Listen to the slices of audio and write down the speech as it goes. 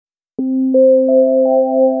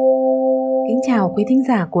Kính chào quý thính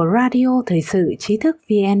giả của Radio Thời sự Trí thức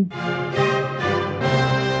VN.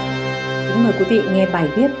 Kính mời quý vị nghe bài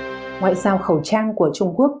viết Ngoại giao khẩu trang của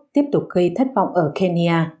Trung Quốc tiếp tục gây thất vọng ở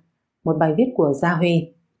Kenya. Một bài viết của Gia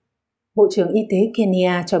Huy. Bộ trưởng Y tế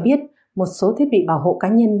Kenya cho biết một số thiết bị bảo hộ cá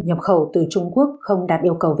nhân nhập khẩu từ Trung Quốc không đạt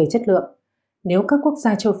yêu cầu về chất lượng. Nếu các quốc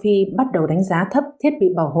gia châu Phi bắt đầu đánh giá thấp thiết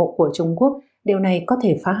bị bảo hộ của Trung Quốc, điều này có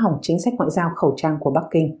thể phá hỏng chính sách ngoại giao khẩu trang của Bắc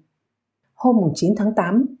Kinh. Hôm 9 tháng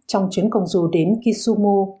 8, trong chuyến công du đến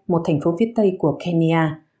Kisumu, một thành phố phía Tây của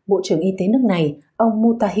Kenya, Bộ trưởng Y tế nước này, ông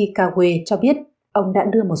Mutahi Kagwe cho biết ông đã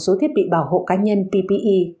đưa một số thiết bị bảo hộ cá nhân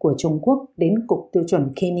PPE của Trung Quốc đến Cục Tiêu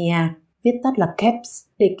chuẩn Kenya, viết tắt là KEBS,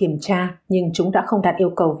 để kiểm tra, nhưng chúng đã không đạt yêu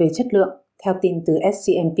cầu về chất lượng, theo tin từ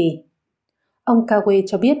SCMP. Ông Kagwe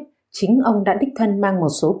cho biết chính ông đã đích thân mang một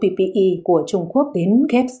số PPE của Trung Quốc đến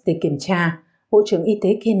KEBS để kiểm tra. Bộ trưởng Y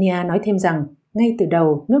tế Kenya nói thêm rằng, ngay từ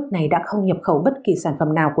đầu, nước này đã không nhập khẩu bất kỳ sản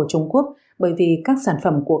phẩm nào của Trung Quốc bởi vì các sản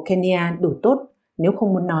phẩm của Kenya đủ tốt, nếu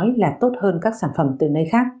không muốn nói là tốt hơn các sản phẩm từ nơi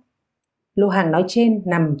khác. Lô hàng nói trên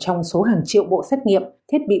nằm trong số hàng triệu bộ xét nghiệm,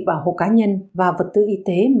 thiết bị bảo hộ cá nhân và vật tư y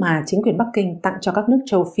tế mà chính quyền Bắc Kinh tặng cho các nước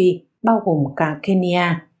châu Phi, bao gồm cả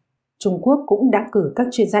Kenya. Trung Quốc cũng đã cử các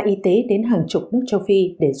chuyên gia y tế đến hàng chục nước châu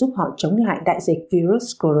Phi để giúp họ chống lại đại dịch virus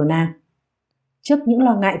corona. Trước những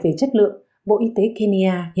lo ngại về chất lượng, Bộ Y tế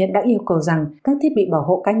Kenya hiện đã yêu cầu rằng các thiết bị bảo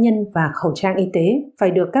hộ cá nhân và khẩu trang y tế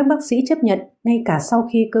phải được các bác sĩ chấp nhận ngay cả sau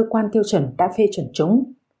khi cơ quan tiêu chuẩn đã phê chuẩn chúng.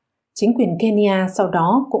 Chính quyền Kenya sau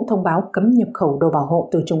đó cũng thông báo cấm nhập khẩu đồ bảo hộ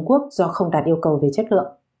từ Trung Quốc do không đạt yêu cầu về chất lượng.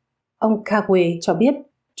 Ông Kagwe cho biết,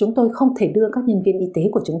 chúng tôi không thể đưa các nhân viên y tế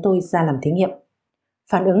của chúng tôi ra làm thí nghiệm.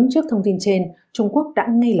 Phản ứng trước thông tin trên, Trung Quốc đã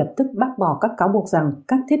ngay lập tức bác bỏ các cáo buộc rằng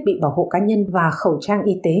các thiết bị bảo hộ cá nhân và khẩu trang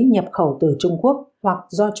y tế nhập khẩu từ Trung Quốc hoặc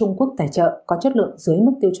do Trung Quốc tài trợ có chất lượng dưới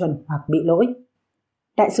mức tiêu chuẩn hoặc bị lỗi.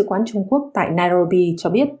 Đại sứ quán Trung Quốc tại Nairobi cho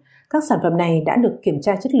biết các sản phẩm này đã được kiểm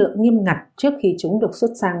tra chất lượng nghiêm ngặt trước khi chúng được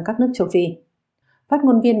xuất sang các nước châu Phi. Phát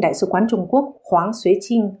ngôn viên Đại sứ quán Trung Quốc Khoáng Xuế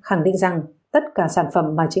Trinh khẳng định rằng tất cả sản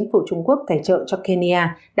phẩm mà chính phủ Trung Quốc tài trợ cho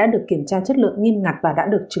Kenya đã được kiểm tra chất lượng nghiêm ngặt và đã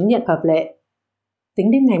được chứng nhận hợp lệ.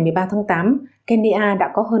 Tính đến ngày 13 tháng 8, Kenya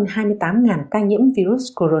đã có hơn 28.000 ca nhiễm virus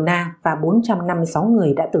corona và 456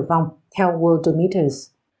 người đã tử vong, theo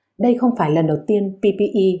Worldometers. Đây không phải lần đầu tiên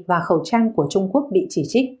PPE và khẩu trang của Trung Quốc bị chỉ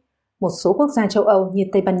trích. Một số quốc gia châu Âu như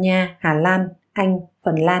Tây Ban Nha, Hà Lan, Anh,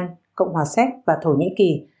 Phần Lan, Cộng hòa Séc và Thổ Nhĩ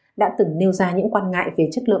Kỳ đã từng nêu ra những quan ngại về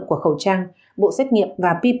chất lượng của khẩu trang, bộ xét nghiệm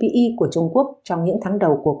và PPE của Trung Quốc trong những tháng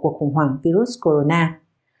đầu của cuộc khủng hoảng virus corona.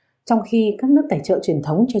 Trong khi các nước tài trợ truyền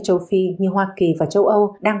thống cho châu Phi như Hoa Kỳ và châu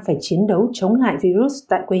Âu đang phải chiến đấu chống lại virus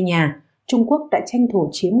tại quê nhà, Trung Quốc đã tranh thủ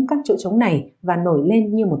chiếm các chỗ trống này và nổi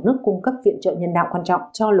lên như một nước cung cấp viện trợ nhân đạo quan trọng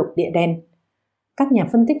cho lục địa đen. Các nhà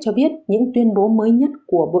phân tích cho biết những tuyên bố mới nhất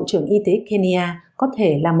của Bộ trưởng Y tế Kenya có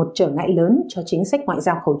thể là một trở ngại lớn cho chính sách ngoại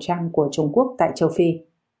giao khẩu trang của Trung Quốc tại châu Phi.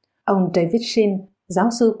 Ông David Shin, giáo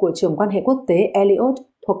sư của trường quan hệ quốc tế Eliot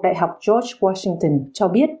thuộc Đại học George Washington cho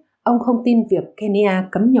biết ông không tin việc Kenya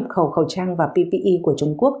cấm nhập khẩu khẩu trang và PPE của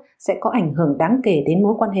Trung Quốc sẽ có ảnh hưởng đáng kể đến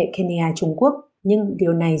mối quan hệ Kenya-Trung Quốc, nhưng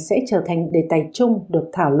điều này sẽ trở thành đề tài chung được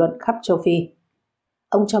thảo luận khắp châu Phi.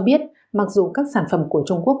 Ông cho biết, mặc dù các sản phẩm của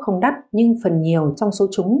Trung Quốc không đắt, nhưng phần nhiều trong số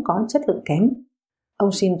chúng có chất lượng kém.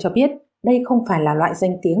 Ông Shin cho biết, đây không phải là loại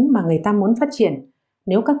danh tiếng mà người ta muốn phát triển.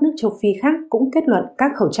 Nếu các nước châu Phi khác cũng kết luận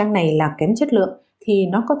các khẩu trang này là kém chất lượng, thì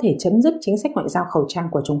nó có thể chấm dứt chính sách ngoại giao khẩu trang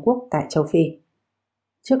của Trung Quốc tại châu Phi.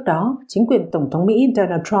 Trước đó, chính quyền Tổng thống Mỹ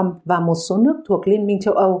Donald Trump và một số nước thuộc Liên minh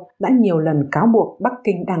châu Âu đã nhiều lần cáo buộc Bắc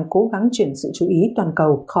Kinh đang cố gắng chuyển sự chú ý toàn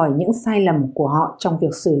cầu khỏi những sai lầm của họ trong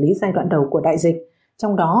việc xử lý giai đoạn đầu của đại dịch,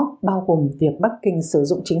 trong đó bao gồm việc Bắc Kinh sử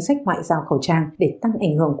dụng chính sách ngoại giao khẩu trang để tăng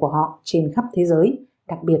ảnh hưởng của họ trên khắp thế giới,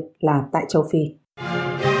 đặc biệt là tại châu Phi.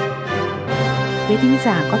 Quý thính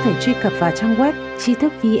giả có thể truy cập vào trang web tri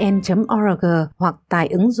thức vn.org hoặc tải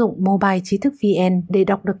ứng dụng mobile tri thức VN để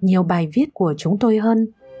đọc được nhiều bài viết của chúng tôi hơn.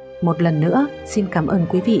 Một lần nữa, xin cảm ơn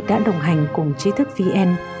quý vị đã đồng hành cùng Tri thức VN.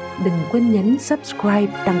 Đừng quên nhấn subscribe,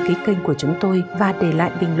 đăng ký kênh của chúng tôi và để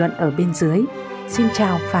lại bình luận ở bên dưới. Xin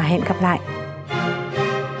chào và hẹn gặp lại!